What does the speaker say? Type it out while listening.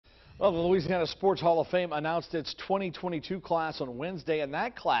Well, the Louisiana Sports Hall of Fame announced its 2022 class on Wednesday, and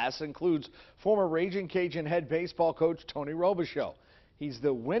that class includes former Raging Cajun head baseball coach Tony Robichaux. He's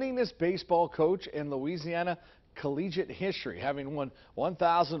the winningest baseball coach in Louisiana collegiate history, having won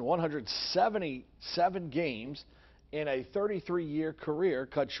 1,177 games in a 33-year career,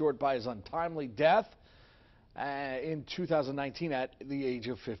 cut short by his untimely death in 2019 at the age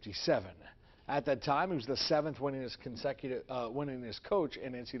of 57. At that time, he was the seventh winningest coach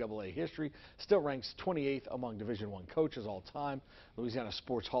in NCAA history. Still ranks 28th among Division I coaches all time. Louisiana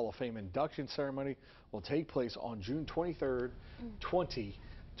Sports Hall of Fame induction ceremony will take place on June 23rd,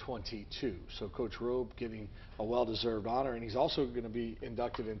 2022. So Coach Robe getting a well-deserved honor, and he's also going to be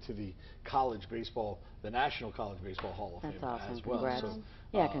inducted into the National College Baseball Hall of Fame awesome. as well. Congrats. So,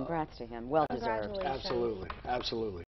 yeah, congrats to him. Well deserved. Absolutely, absolutely.